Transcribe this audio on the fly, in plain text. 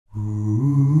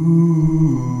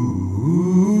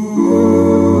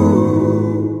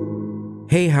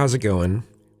how's it going?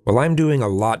 Well, I'm doing a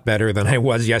lot better than I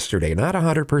was yesterday. Not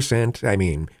 100%. I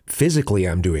mean, physically,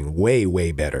 I'm doing way,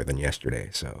 way better than yesterday.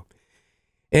 So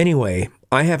anyway,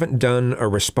 I haven't done a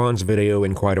response video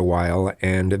in quite a while,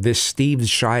 and this Steve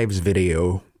Shives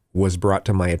video was brought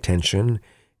to my attention.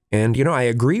 And, you know, I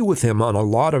agree with him on a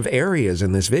lot of areas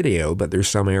in this video, but there's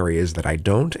some areas that I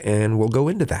don't, and we'll go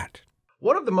into that.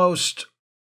 One of the most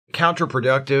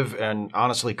counterproductive and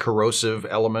honestly corrosive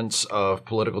elements of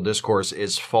political discourse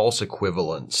is false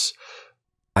equivalence.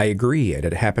 I agree, and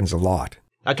it happens a lot.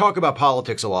 I talk about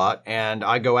politics a lot, and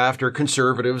I go after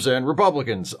conservatives and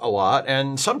Republicans a lot,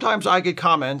 and sometimes I get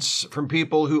comments from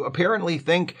people who apparently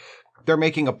think they're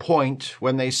making a point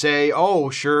when they say, "Oh,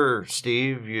 sure,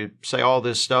 Steve, you say all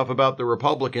this stuff about the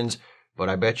Republicans, but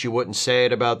I bet you wouldn't say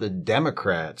it about the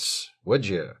Democrats, would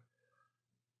you?"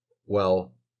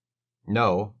 Well,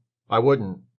 no, I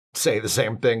wouldn't say the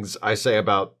same things I say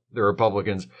about the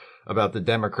Republicans, about the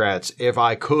Democrats. If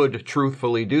I could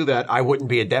truthfully do that, I wouldn't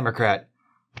be a Democrat,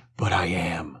 but I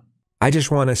am. I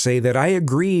just want to say that I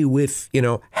agree with,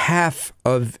 half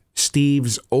of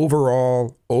Steve's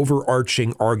overall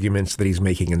overarching arguments that he's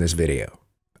making in this video.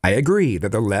 I agree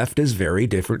that the left is very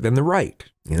different than the right,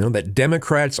 that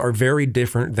Democrats are very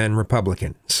different than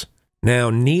Republicans.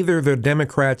 Now, neither the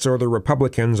Democrats or the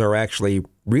Republicans are actually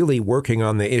really working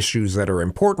on the issues that are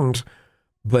important,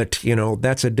 but,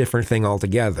 that's a different thing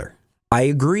altogether. I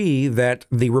agree that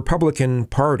the Republican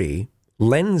Party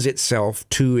lends itself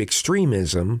to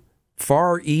extremism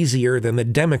far easier than the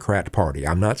Democrat Party.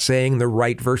 I'm not saying the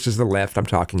right versus the left. I'm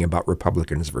talking about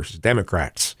Republicans versus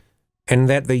Democrats. And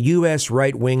that the U.S.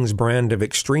 right wing's brand of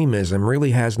extremism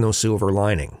really has no silver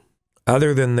lining,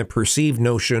 other than the perceived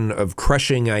notion of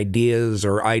crushing ideas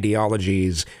or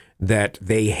ideologies that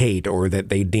they hate or that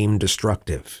they deem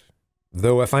destructive.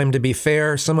 Though if I'm to be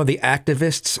fair, some of the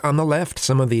activists on the left,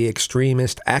 some of the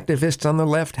extremist activists on the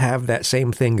left have that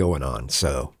same thing going on,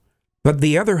 so. But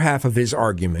the other half of his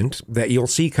argument that you'll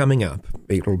see coming up,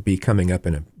 it'll be coming up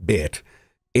in a bit,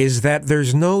 is that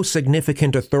there's no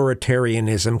significant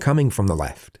authoritarianism coming from the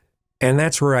left. And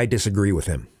that's where I disagree with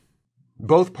him.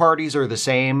 Both parties are the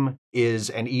same is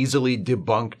an easily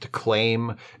debunked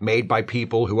claim made by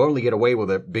people who only get away with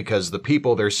it because the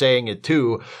people they're saying it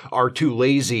to are too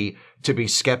lazy to be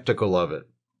skeptical of it.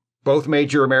 Both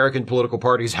major American political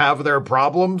parties have their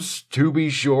problems, to be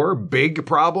sure, big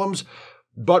problems,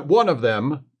 but one of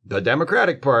them, the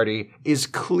Democratic Party, is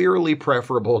clearly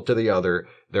preferable to the other.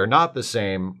 They're not the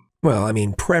same. Well, I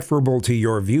mean, preferable to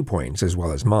your viewpoints as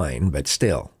well as mine, but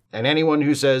still. And anyone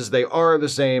who says they are the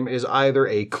same is either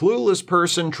a clueless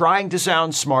person trying to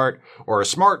sound smart or a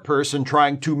smart person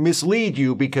trying to mislead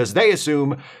you because they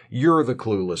assume you're the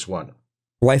clueless one.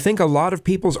 Well, I think a lot of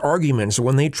people's arguments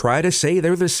when they try to say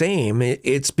they're the same,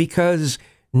 it's because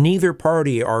neither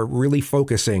party are really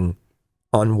focusing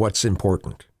on what's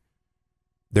important.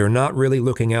 They're not really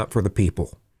looking out for the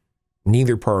people.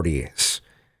 Neither party is.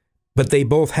 But they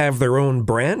both have their own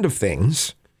brand of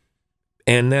things.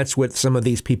 And that's what some of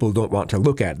these people don't want to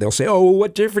look at. They'll say, "Oh,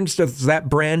 what difference does that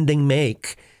branding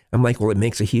make?" I'm like, well, it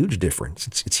makes a huge difference.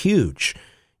 It's huge.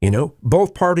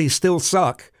 Both parties still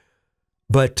suck,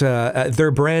 but their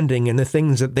branding and the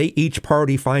things that each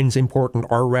party finds important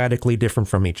are radically different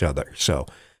from each other. So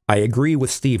I agree with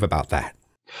Steve about that.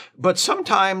 But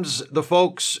sometimes the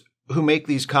folks who make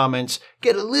these comments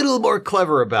get a little more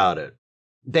clever about it.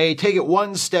 They take it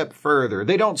one step further.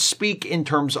 They don't speak in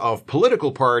terms of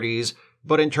political parties,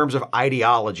 but in terms of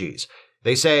ideologies.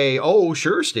 They say, "Oh,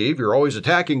 sure, Steve, you're always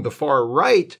attacking the far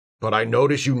right, but I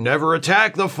notice you never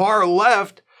attack the far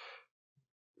left."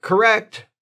 Correct.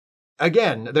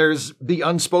 Again, there's the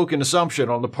unspoken assumption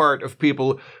on the part of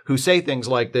people who say things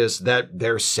like this that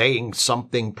they're saying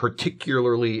something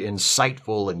particularly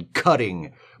insightful and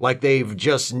cutting, like they've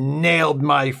just nailed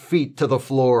my feet to the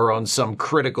floor on some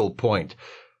critical point.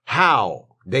 How?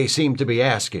 They seem to be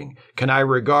asking, can I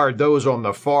regard those on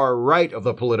the far right of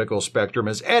the political spectrum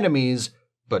as enemies,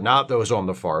 but not those on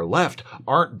the far left?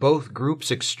 Aren't both groups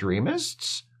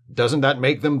extremists? Doesn't that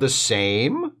make them the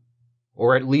same?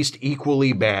 Or at least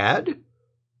equally bad?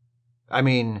 I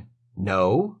mean,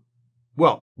 no.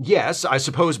 Well, yes, I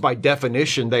suppose by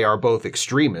definition they are both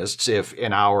extremists if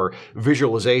in our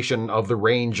visualization of the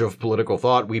range of political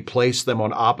thought we place them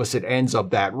on opposite ends of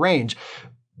that range.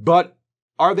 But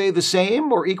are they the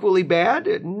same or equally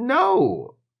bad?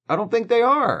 No, I don't think they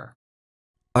are.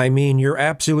 I mean, you're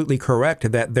absolutely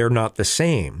correct that they're not the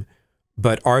same.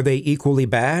 But are they equally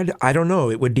bad? I don't know.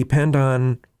 It would depend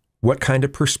on what kind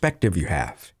of perspective you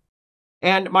have.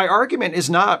 And my argument is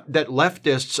not that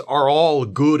leftists are all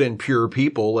good and pure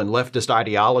people and leftist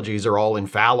ideologies are all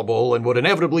infallible and would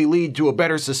inevitably lead to a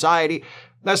better society.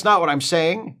 That's not what I'm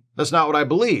saying. That's not what I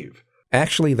believe.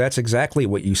 Actually, that's exactly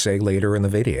what you say later in the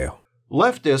video.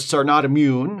 Leftists are not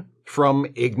immune from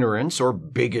ignorance or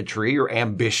bigotry or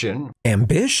ambition.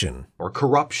 Ambition? Or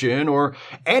corruption or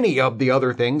any of the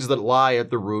other things that lie at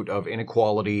the root of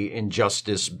inequality,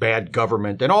 injustice, bad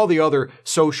government, and all the other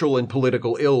social and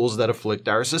political ills that afflict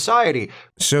our society.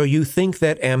 So you think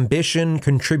that ambition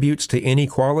contributes to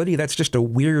inequality? That's just a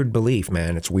weird belief,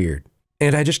 man. It's weird.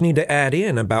 And I just need to add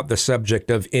in about the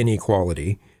subject of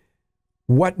inequality.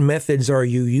 What methods are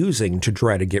you using to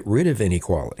try to get rid of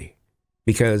inequality?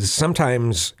 Because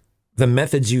sometimes the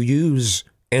methods you use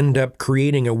end up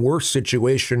creating a worse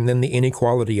situation than the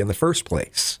inequality in the first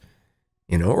place,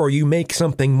 or you make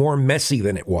something more messy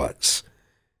than it was,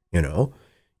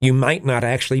 you might not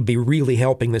actually be really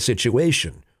helping the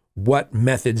situation. What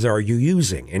methods are you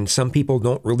using? And some people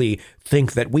don't really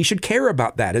think that we should care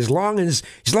about that as long as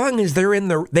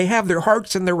they have their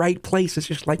hearts in the right place. It's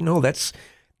just like, no, that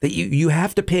you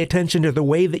have to pay attention to the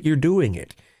way that you're doing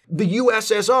it. The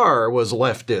USSR was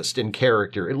leftist in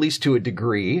character, at least to a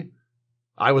degree.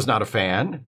 I was not a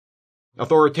fan.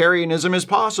 Authoritarianism is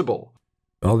possible.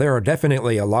 Well, there are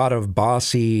definitely a lot of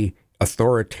bossy,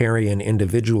 authoritarian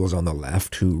individuals on the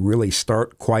left who really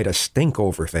start quite a stink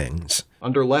over things.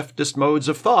 Under leftist modes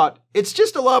of thought, it's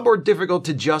just a lot more difficult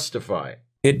to justify.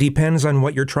 It depends on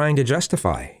what you're trying to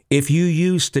justify. If you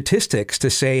use statistics to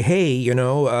say, hey,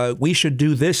 we should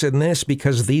do this and this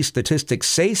because these statistics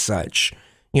say such,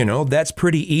 that's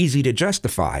pretty easy to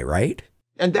justify, right?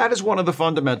 And that is one of the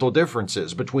fundamental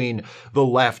differences between the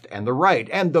left and the right,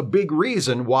 and the big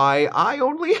reason why I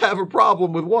only have a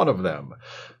problem with one of them.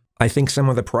 I think some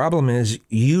of the problem is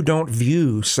you don't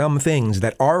view some things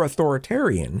that are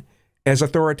authoritarian as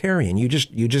authoritarian. You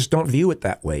just don't view it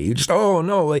that way. You just, oh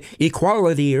no,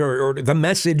 equality or the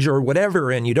message or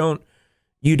whatever, and you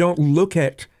don't look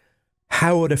at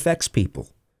how it affects people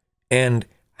and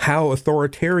how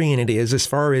authoritarian it is as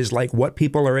far as like what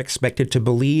people are expected to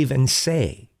believe and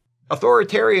say.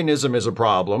 Authoritarianism is a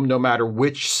problem no matter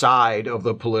which side of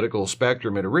the political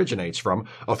spectrum it originates from.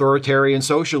 Authoritarian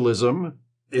socialism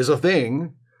is a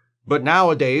thing, but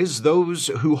nowadays those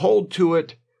who hold to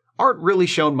it aren't really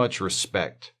shown much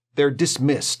respect. They're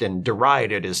dismissed and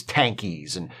derided as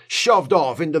tankies and shoved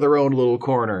off into their own little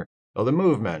corner of the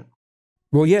movement.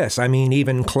 Well, yes, I mean,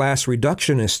 even class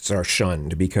reductionists are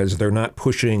shunned because they're not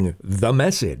pushing the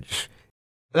message.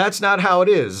 That's not how it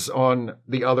is on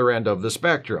the other end of the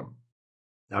spectrum.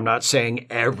 I'm not saying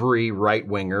every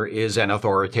right-winger is an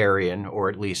authoritarian, or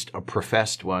at least a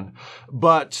professed one,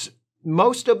 but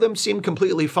most of them seem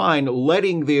completely fine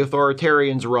letting the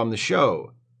authoritarians run the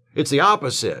show. It's the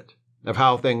opposite of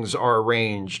how things are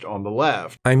arranged on the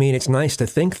left. I mean, it's nice to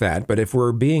think that, but if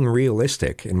we're being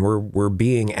realistic and we're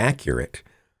being accurate,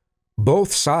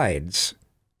 both sides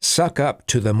suck up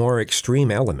to the more extreme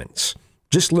elements.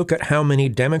 Just look at how many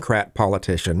Democrat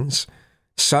politicians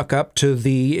suck up to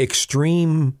the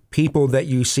extreme people that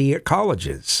you see at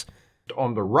colleges.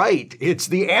 On the right, it's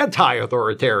the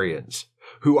anti-authoritarians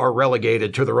who are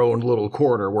relegated to their own little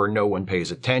corner where no one pays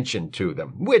attention to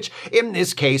them, which in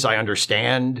this case I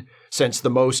understand, since the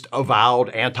most avowed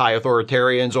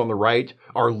anti-authoritarians on the right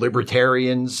are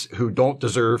libertarians who don't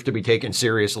deserve to be taken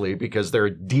seriously because they're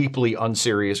a deeply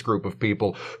unserious group of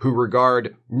people who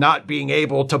regard not being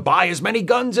able to buy as many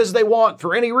guns as they want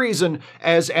for any reason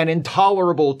as an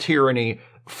intolerable tyranny.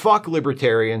 Fuck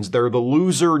libertarians. They're the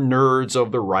loser nerds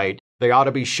of the right. They ought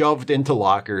to be shoved into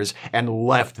lockers and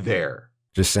left there.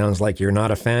 Just sounds like you're not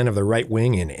a fan of the right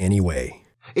wing in any way.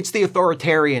 It's the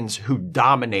authoritarians who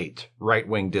dominate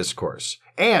right-wing discourse.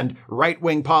 And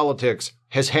right-wing politics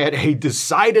has had a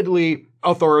decidedly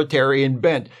authoritarian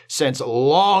bent since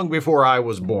long before I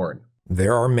was born.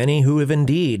 There are many who have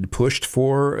indeed pushed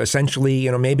for essentially,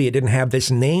 maybe it didn't have this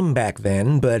name back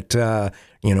then, but,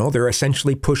 they're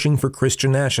essentially pushing for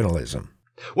Christian nationalism.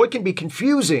 What can be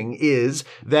confusing is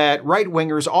that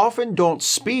right-wingers often don't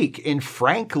speak in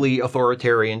frankly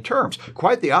authoritarian terms.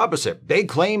 Quite the opposite. They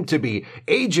claim to be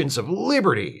agents of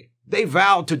liberty. They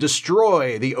vow to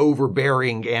destroy the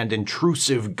overbearing and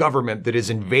intrusive government that is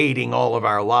invading all of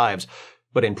our lives.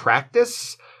 But in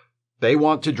practice, they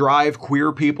want to drive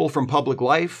queer people from public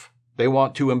life. They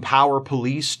want to empower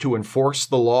police to enforce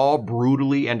the law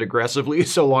brutally and aggressively,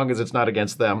 so long as it's not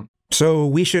against them. So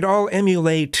we should all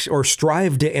emulate or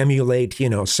strive to emulate,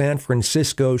 San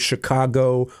Francisco,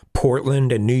 Chicago,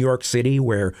 Portland, and New York City,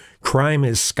 where crime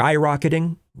is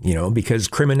skyrocketing, because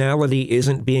criminality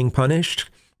isn't being punished.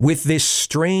 with this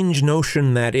strange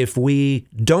notion that if we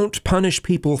don't punish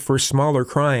people for smaller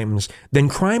crimes, then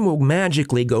crime will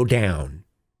magically go down.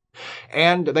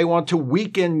 And they want to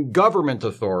weaken government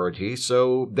authority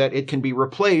so that it can be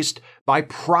replaced by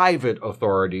private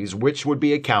authorities, which would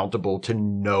be accountable to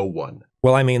no one.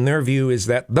 Well, I mean, their view is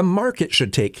that the market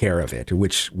should take care of it,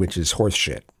 which is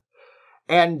horseshit.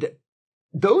 And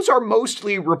those are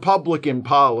mostly Republican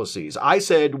policies. I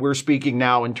said we're speaking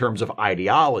now in terms of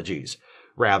ideologies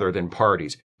rather than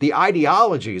parties. The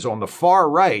ideologies on the far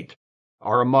right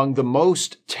are among the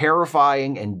most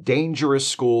terrifying and dangerous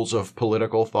schools of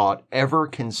political thought ever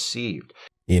conceived.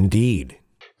 Indeed.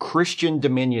 Christian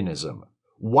dominionism,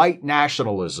 white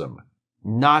nationalism,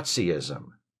 Nazism.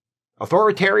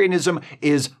 Authoritarianism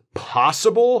is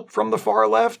possible from the far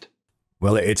left?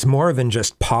 Well, it's more than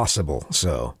just possible,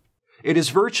 so. It is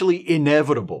virtually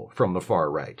inevitable from the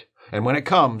far right. And when it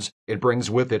comes, it brings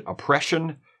with it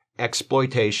oppression,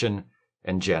 exploitation,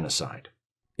 and genocide.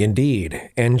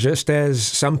 Indeed. And just as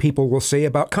some people will say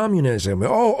about communism,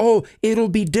 oh, it'll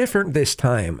be different this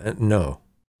time. No.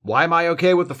 Why am I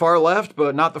okay with the far left,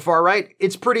 but not the far right?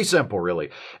 It's pretty simple, really.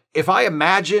 If I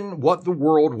imagine what the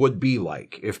world would be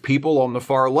like if people on the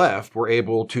far left were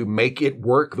able to make it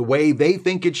work the way they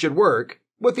think it should work,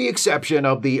 with the exception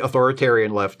of the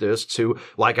authoritarian leftists who,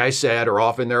 like I said, are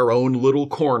off in their own little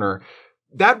corner,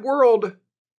 that world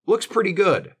looks pretty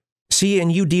good. See,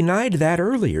 and you denied that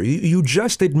earlier. You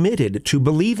just admitted to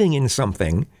believing in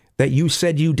something that you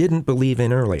said you didn't believe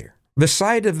in earlier. The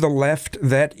side of the left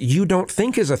that you don't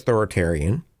think is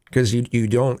authoritarian, because you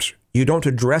don't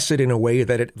address it in a way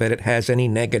that it has any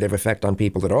negative effect on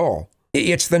people at all.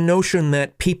 It's the notion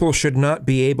that people should not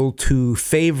be able to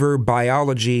favor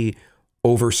biology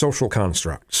over social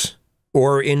constructs,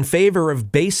 or in favor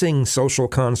of basing social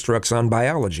constructs on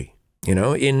biology. You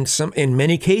know, in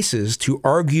many cases, to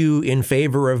argue in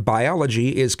favor of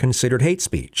biology is considered hate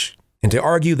speech. And to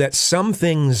argue that some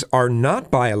things are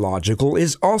not biological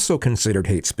is also considered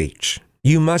hate speech.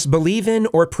 You must believe in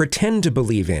or pretend to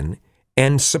believe in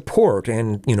and support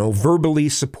and, verbally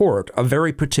support a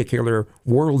very particular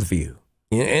worldview.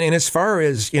 And as far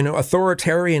as,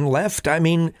 authoritarian left, I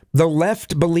mean, the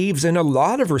left believes in a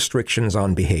lot of restrictions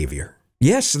on behavior.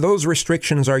 Yes, those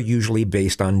restrictions are usually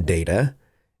based on data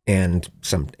and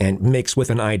mixed with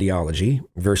an ideology,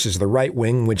 versus the right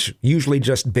wing, which usually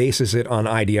just bases it on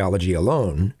ideology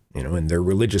alone, in their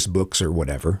religious books or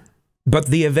whatever. But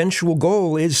the eventual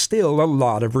goal is still a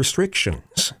lot of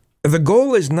restrictions. The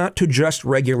goal is not to just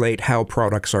regulate how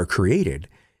products are created.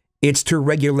 It's to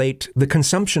regulate the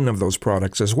consumption of those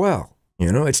products as well.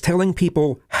 It's telling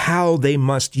people how they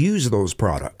must use those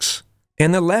products.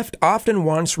 And the left often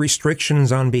wants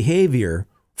restrictions on behavior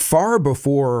far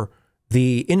before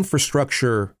the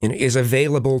infrastructure is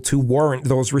available to warrant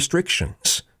those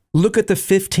restrictions. Look at the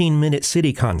 15-minute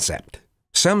city concept.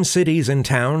 Some cities and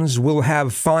towns will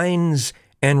have fines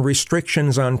and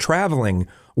restrictions on traveling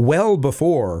well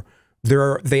before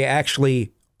they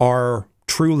actually are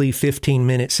truly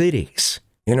 15-minute cities.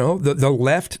 The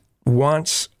left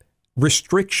wants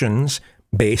restrictions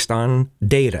based on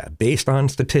data, based on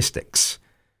statistics.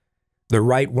 The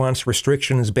right wants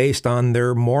restrictions based on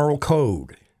their moral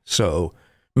code. So,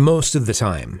 most of the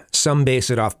time, some base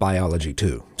it off biology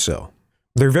too. So,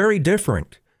 they're very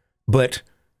different. But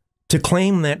to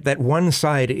claim that one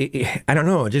side, I don't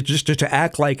know, just to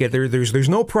act like it, there's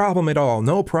no problem at all,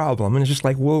 no problem. And it's just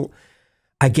like, well,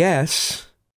 I guess.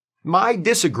 My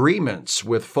disagreements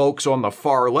with folks on the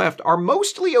far left are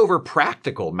mostly over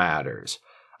practical matters.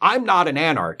 I'm not an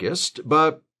anarchist,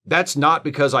 but that's not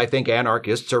because I think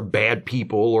anarchists are bad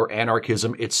people or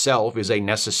anarchism itself is a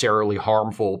necessarily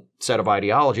harmful set of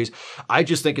ideologies. I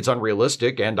just think it's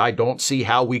unrealistic, and I don't see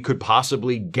how we could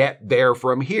possibly get there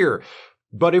from here.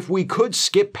 But if we could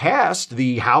skip past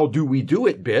the how do we do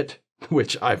it bit,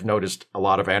 which I've noticed a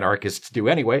lot of anarchists do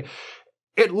anyway,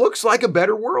 it looks like a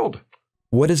better world.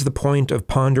 What is the point of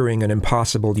pondering an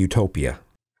impossible utopia?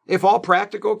 If all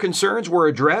practical concerns were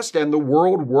addressed and the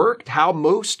world worked how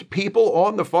most people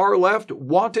on the far left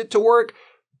want it to work,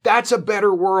 that's a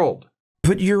better world.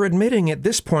 But you're admitting at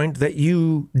this point that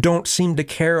you don't seem to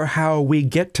care how we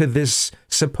get to this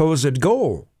supposed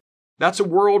goal. That's a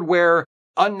world where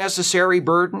unnecessary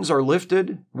burdens are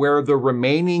lifted, where the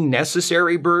remaining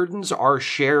necessary burdens are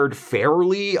shared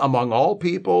fairly among all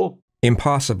people.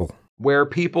 Impossible. Where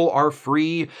people are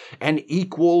free and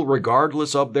equal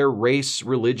regardless of their race,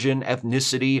 religion,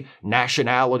 ethnicity,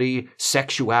 nationality,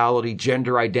 sexuality,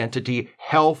 gender identity,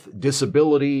 health,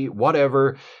 disability,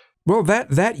 whatever. Well,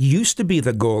 that used to be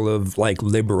the goal of,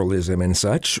 liberalism and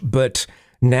such, but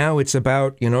Now it's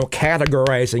about,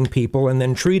 categorizing people and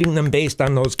then treating them based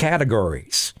on those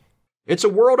categories. It's a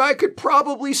world I could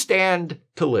probably stand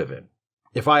to live in.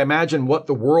 If I imagine what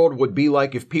the world would be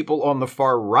like if people on the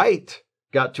far right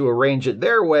got to arrange it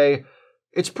their way,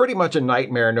 it's pretty much a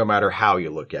nightmare no matter how you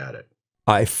look at it.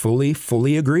 I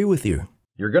fully agree with you.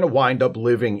 You're going to wind up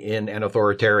living in an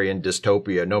authoritarian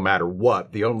dystopia no matter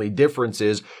what. The only difference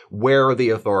is where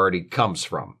the authority comes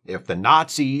from. If the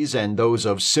Nazis and those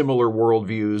of similar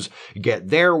worldviews get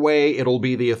their way, it'll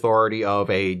be the authority of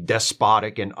a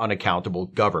despotic and unaccountable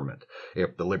government.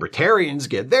 If the libertarians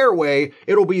get their way,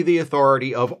 it'll be the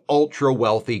authority of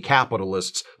ultra-wealthy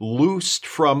capitalists, loosed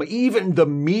from even the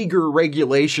meager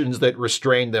regulations that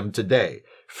restrain them today,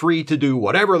 free to do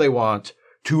whatever they want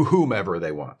to whomever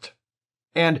they want.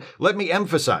 And let me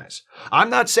emphasize, I'm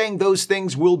not saying those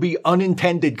things will be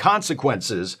unintended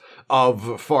consequences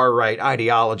of far-right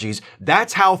ideologies.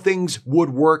 That's how things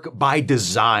would work by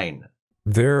design.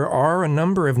 There are a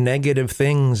number of negative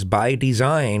things by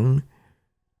design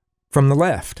from the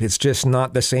left. It's just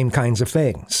not the same kinds of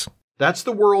things. That's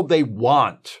the world they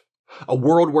want. A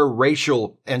world where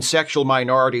racial and sexual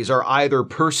minorities are either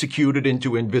persecuted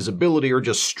into invisibility or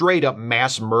just straight up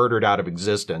mass murdered out of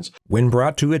existence. When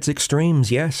brought to its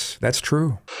extremes, yes, that's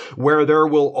true. Where there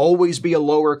will always be a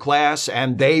lower class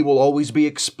and they will always be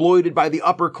exploited by the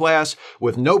upper class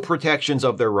with no protections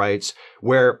of their rights.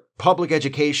 Where public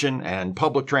education and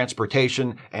public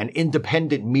transportation and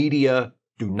independent media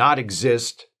do not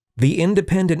exist. The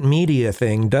independent media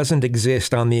thing doesn't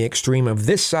exist on the extreme of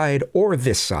this side or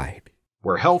this side.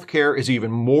 Where healthcare is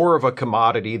even more of a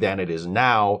commodity than it is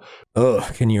now.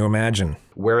 Ugh, can you imagine?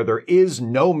 Where there is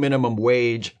no minimum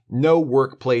wage, no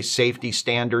workplace safety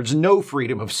standards, no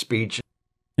freedom of speech.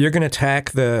 You're going to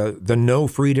tack the no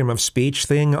freedom of speech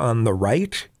thing on the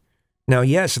right? Now,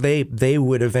 yes, they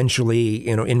would eventually,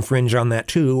 infringe on that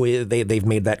too. They've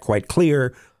made that quite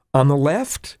clear. On the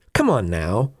left? Come on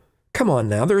now.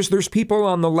 There's people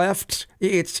on the left.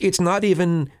 It's not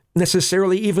even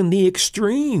necessarily even the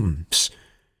extremes.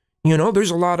 There's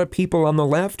a lot of people on the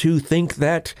left who think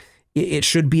that it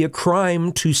should be a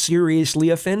crime to seriously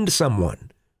offend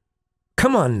someone.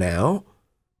 Come on now.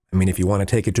 I mean, if you want to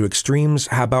take it to extremes,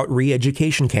 how about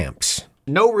re-education camps?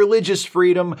 No religious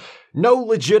freedom, no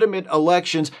legitimate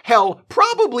elections, hell,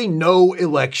 probably no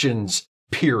elections,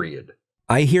 period.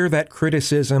 I hear that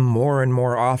criticism more and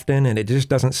more often, and it just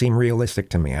doesn't seem realistic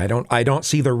to me. I don't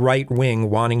see the right wing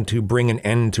wanting to bring an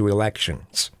end to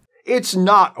elections. It's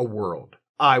not a world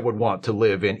I would want to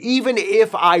live in, even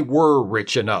if I were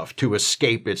rich enough to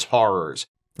escape its horrors.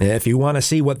 If you want to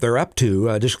see what they're up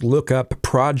to, just look up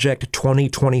Project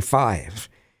 2025.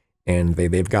 And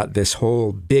they've got this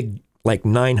whole big,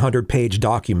 900-page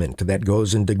document that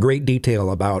goes into great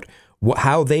detail about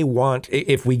how they want,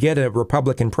 if we get a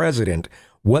Republican president,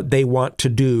 what they want to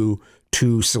do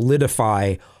to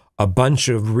solidify a bunch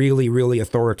of really, really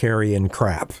authoritarian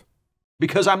crap.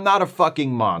 Because I'm not a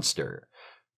fucking monster.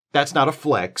 That's not a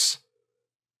flex.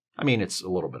 I mean, it's a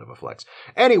little bit of a flex.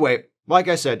 Anyway, like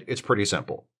I said, it's pretty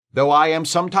simple. Though I am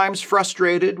sometimes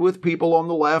frustrated with people on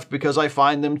the left because I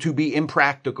find them to be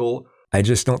impractical. I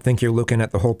just don't think you're looking at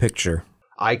the whole picture.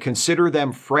 I consider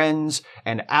them friends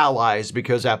and allies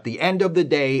because at the end of the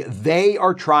day, they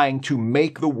are trying to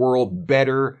make the world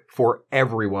better for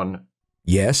everyone.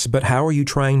 Yes, but how are you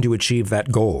trying to achieve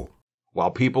that goal?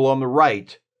 While people on the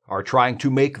right are trying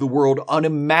to make the world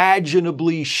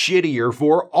unimaginably shittier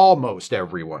for almost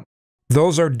everyone.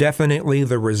 Those are definitely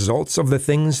the results of the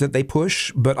things that they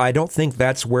push, but I don't think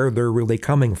that's where they're really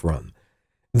coming from.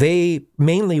 They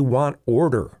mainly want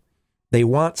order. They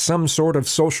want some sort of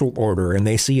social order, and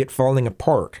they see it falling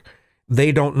apart.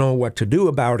 They don't know what to do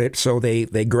about it, so they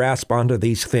grasp onto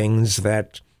these things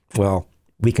that, well,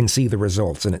 we can see the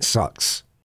results, and it sucks.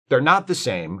 They're not the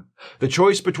same. The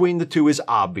choice between the two is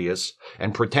obvious,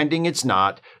 and pretending it's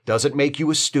not doesn't make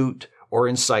you astute or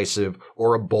incisive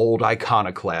or a bold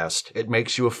iconoclast. It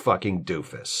makes you a fucking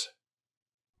doofus.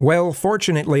 Well,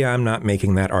 fortunately, I'm not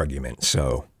making that argument,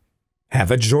 so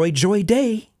have a joy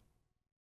day.